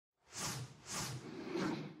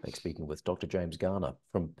like speaking with Dr. James Garner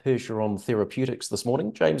from Percheron Therapeutics this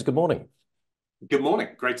morning. James, good morning. Good morning.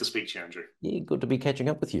 Great to speak to you, Andrew. Yeah, good to be catching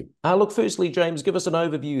up with you. Look, firstly, James, give us an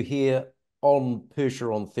overview here on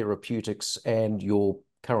Percheron Therapeutics and your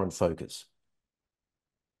current focus.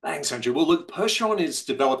 Thanks, Andrew. Well, look, Percheron is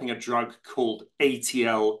developing a drug called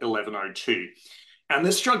ATL1102. And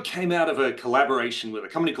this drug came out of a collaboration with a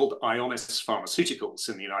company called Ionis Pharmaceuticals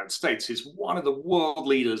in the United States, who's one of the world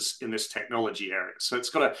leaders in this technology area. So it's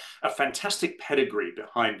got a fantastic pedigree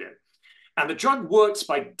behind it. And the drug works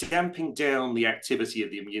by damping down the activity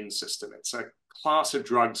of the immune system. It's a class of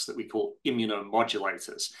drugs that we call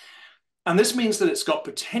immunomodulators. And this means that it's got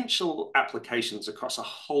potential applications across a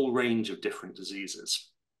whole range of different diseases.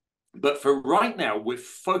 But for right now, we're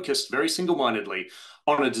focused very single-mindedly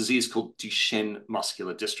on a disease called Duchenne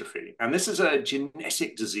muscular dystrophy. And this is a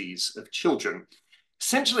genetic disease of children.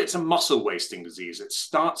 Essentially, it's a muscle wasting disease. It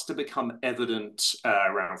starts to become evident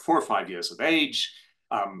around 4 or 5 years of age.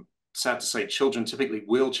 Sad to say, children typically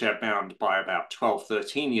wheelchair bound by about 12,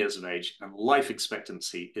 13 years of age, and life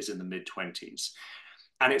expectancy is in the mid-20s.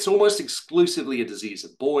 And it's almost exclusively a disease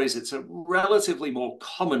of boys. It's a relatively more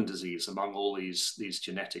common disease among all these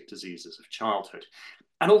genetic diseases of childhood.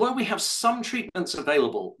 And although we have some treatments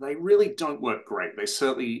available, they really don't work great. They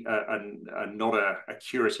certainly are not a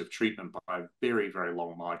curative treatment by a very, very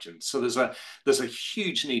long margin. So there's a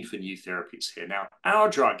huge need for new therapies here. Now, our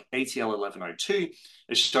drug, ATL1102,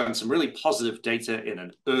 has shown some really positive data in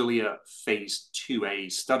an earlier phase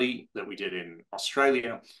 2A study that we did in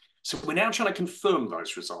Australia. So we're now trying to confirm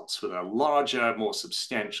those results with a larger, more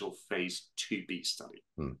substantial phase 2B study.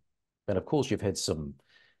 And of course, you've had some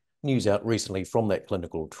news out recently from that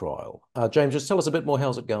clinical trial. James, just tell us a bit more.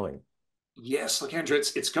 How's it going? Yes, look, Andrew,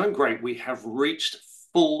 it's going great. We have reached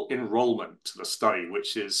full enrollment to the study,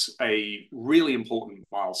 which is a really important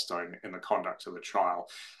milestone in the conduct of the trial.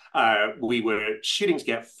 We were shooting to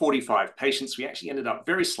get 45 patients. We actually ended up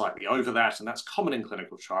very slightly over that, and that's common in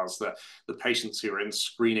clinical trials. The patients who are in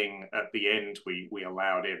screening at the end, we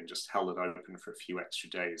allowed in, just held it open for a few extra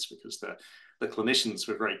days because the clinicians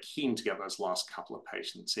were very keen to get those last couple of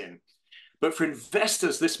patients in. But for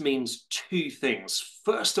investors, this means two things.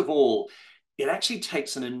 First of all, it actually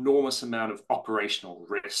takes an enormous amount of operational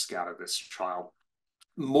risk out of this trial.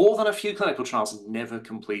 More than a few clinical trials never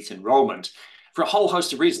complete enrollment for a whole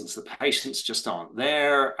host of reasons. The patients just aren't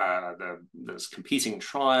there. There's competing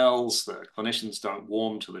trials. The clinicians don't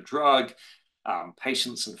warm to the drug.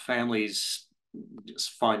 Patients and families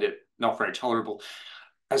just find it not very tolerable.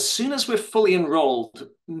 As soon as we're fully enrolled,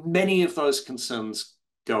 many of those concerns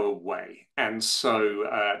go away. And so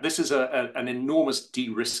this is an enormous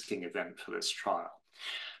de-risking event for this trial.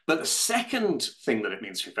 But the second thing that it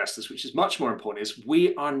means for investors, which is much more important, is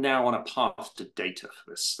we are now on a path to data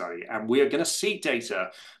for this study. And we are going to see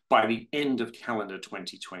data by the end of calendar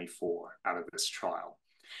 2024 out of this trial.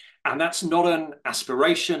 And that's not an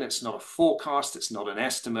aspiration, it's not a forecast, it's not an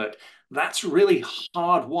estimate. That's really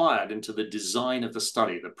hardwired into the design of the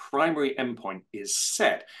study. The primary endpoint is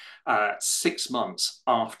set 6 months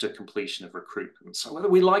after completion of recruitment. So whether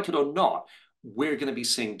we like it or not, we're going to be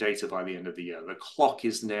seeing data by the end of the year. The clock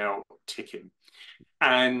is now ticking.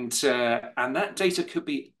 And that data could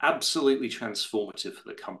be absolutely transformative for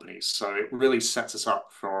the company. So it really sets us up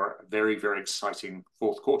for a very, very exciting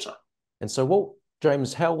fourth quarter. And so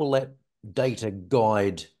James, how will that data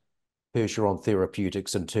guide Percheron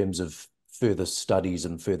Therapeutics in terms of further studies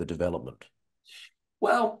and further development?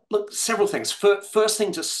 Well, look, several things. First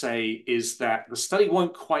thing to say is that the study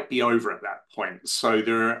won't quite be over at that point.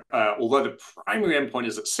 So although the primary endpoint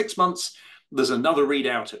is at 6 months, there's another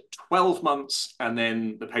readout at 12 months, and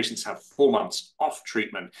then the patients have 4 months off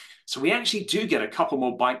treatment. So we actually do get a couple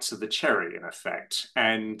more bites of the cherry, in effect,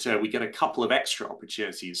 and we get a couple of extra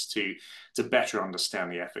opportunities to better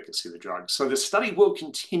understand the efficacy of the drug. So the study will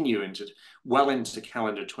continue well into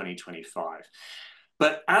calendar 2025.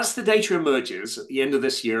 But as the data emerges at the end of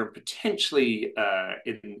this year, and potentially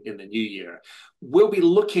in the new year, we'll be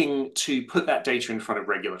looking to put that data in front of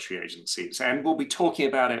regulatory agencies. And we'll be talking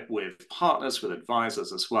about it with partners, with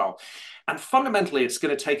advisors as well. And fundamentally, it's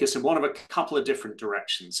going to take us in one of a couple of different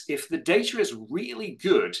directions. If the data is really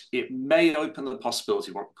good, it may open the possibility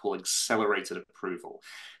of what we call accelerated approval.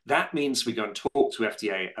 That means we go and talk to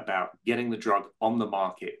FDA about getting the drug on the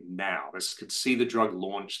market now. This could see the drug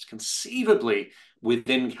launched conceivably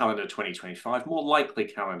within calendar 2025, more likely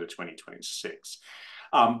calendar 2026.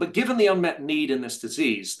 But given the unmet need in this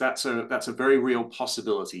disease, that's a very real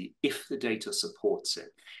possibility if the data supports it.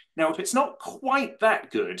 Now, if it's not quite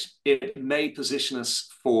that good, it may position us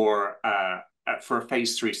for a for a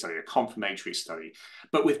phase 3 study, a confirmatory study.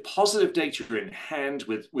 But with positive data in hand,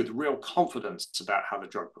 with real confidence about how the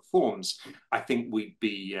drug performs, I think we'd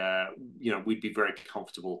be very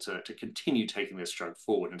comfortable to continue taking this drug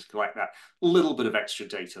forward and to collect that little bit of extra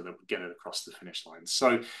data that would get it across the finish line.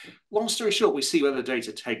 So, long story short, we see where the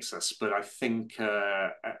data takes us, but I think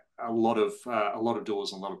a lot of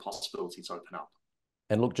doors and a lot of possibilities open up.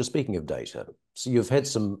 And look, just speaking of data, so you've had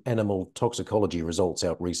some animal toxicology results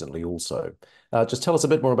out recently also. Just tell us a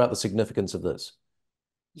bit more about the significance of this.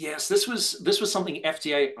 Yes, this was something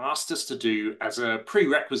FDA asked us to do as a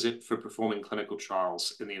prerequisite for performing clinical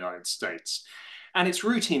trials in the United States. And it's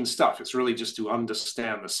routine stuff. It's really just to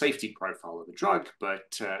understand the safety profile of the drug,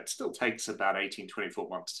 but it still takes about 18, 24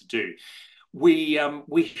 months to do. We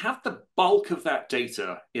have the bulk of that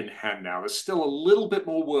data in hand now. There's still a little bit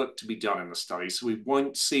more work to be done in the study, so we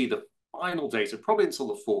won't see the final data probably until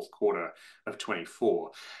the fourth quarter of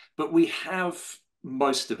 24. But we have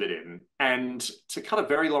most of it in. And to cut a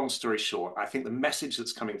very long story short, I think the message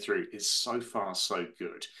that's coming through is so far so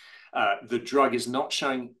good. The drug is not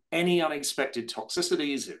showing any unexpected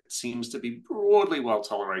toxicities. It seems to be broadly well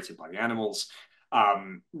tolerated by the animals.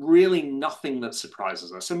 Really nothing that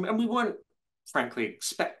surprises us. And we weren't frankly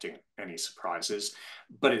expecting any surprises,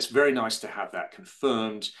 but it's very nice to have that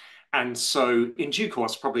confirmed. And so in due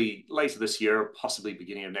course, probably later this year, possibly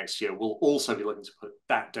beginning of next year, we'll also be looking to put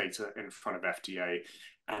that data in front of FDA.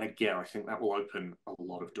 And again, I think that will open a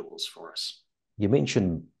lot of doors for us. You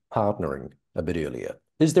mentioned partnering a bit earlier.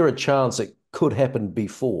 Is there a chance it could happen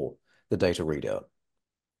before the data readout?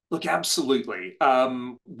 Look, absolutely.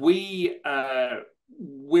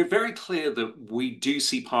 We're very clear that we do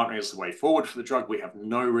see partnering as the way forward for the drug. We have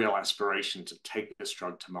no real aspiration to take this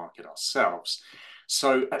drug to market ourselves.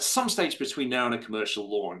 So at some stage between now and a commercial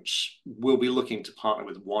launch, we'll be looking to partner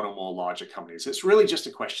with one or more larger companies. It's really just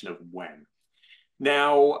a question of when.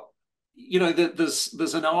 Now,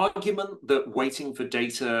 there's an argument that waiting for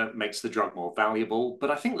data makes the drug more valuable,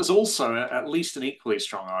 but I think there's also at least an equally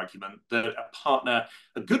strong argument that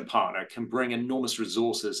a good partner, can bring enormous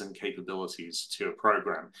resources and capabilities to a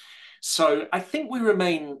program. So I think we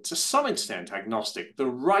remain, to some extent, agnostic. The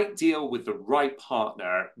right deal with the right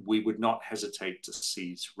partner, we would not hesitate to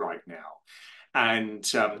seize right now. And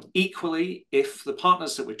equally, if the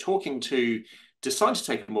partners that we're talking to decide to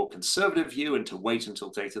take a more conservative view and to wait until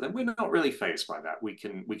data, then we're not really fazed by that. We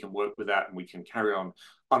can work with that, and we can carry on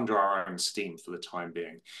under our own steam for the time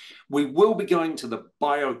being. We will be going to the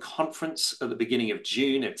Bio Conference at the beginning of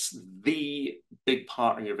June. It's the big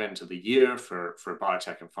partnering event of the year for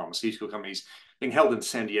biotech and pharmaceutical companies, being held in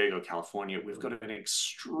San Diego, California. We've got an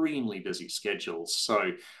extremely busy schedule.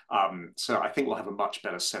 So I think we'll have a much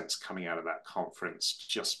better sense coming out of that conference,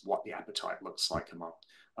 just what the appetite looks like among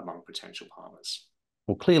potential partners.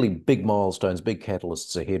 Well, clearly big milestones, big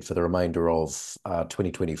catalysts ahead for the remainder of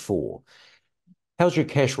 2024. How's your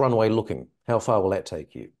cash runway looking? How far will that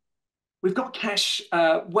take you? We've got cash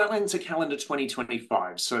well into calendar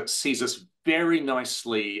 2025, so it sees us very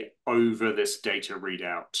nicely over this data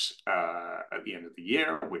readout at the end of the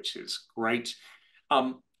year, which is great.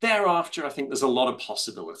 Thereafter, I think there's a lot of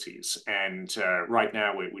possibilities, and right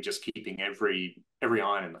now we're just keeping every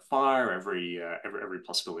iron in the fire, every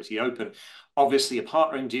possibility open. Obviously, a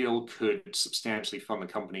partnering deal could substantially fund the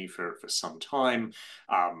company for some time.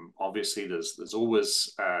 Obviously, there's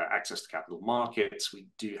always access to capital markets. We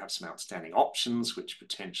do have some outstanding options, which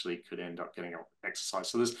potentially could end up getting exercised.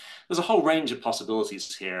 So there's a whole range of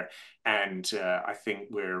possibilities here, and I think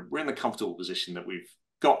we're in the comfortable position that we've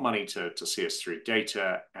got money to see us through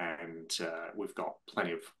data, and we've got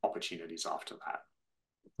plenty of opportunities after that.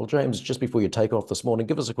 Well, James, just before you take off this morning,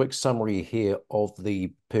 give us a quick summary here of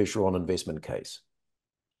the Percheron investment case.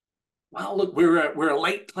 Well, look, we're a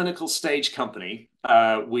late clinical stage company.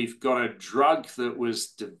 We've got a drug that was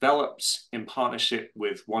developed in partnership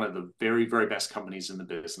with one of the very, very best companies in the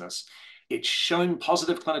business. It's shown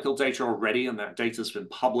positive clinical data already, and that data has been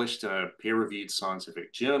published in a peer-reviewed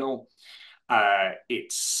scientific journal.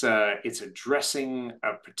 It's addressing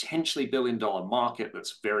a potentially billion-dollar market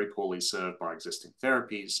that's very poorly served by existing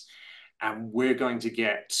therapies. And we're going to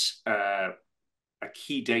get a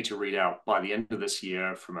key data readout by the end of this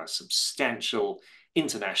year from a substantial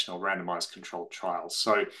international randomized controlled trial.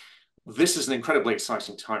 So this is an incredibly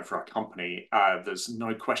exciting time for our company. There's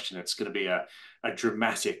no question it's going to be a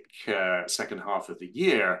dramatic second half of the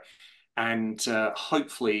year. And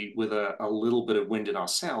hopefully, with a little bit of wind in our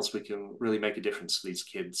sails, we can really make a difference for these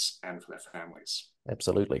kids and for their families.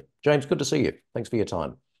 Absolutely. James, good to see you. Thanks for your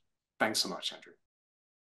time. Thanks so much, Andrew.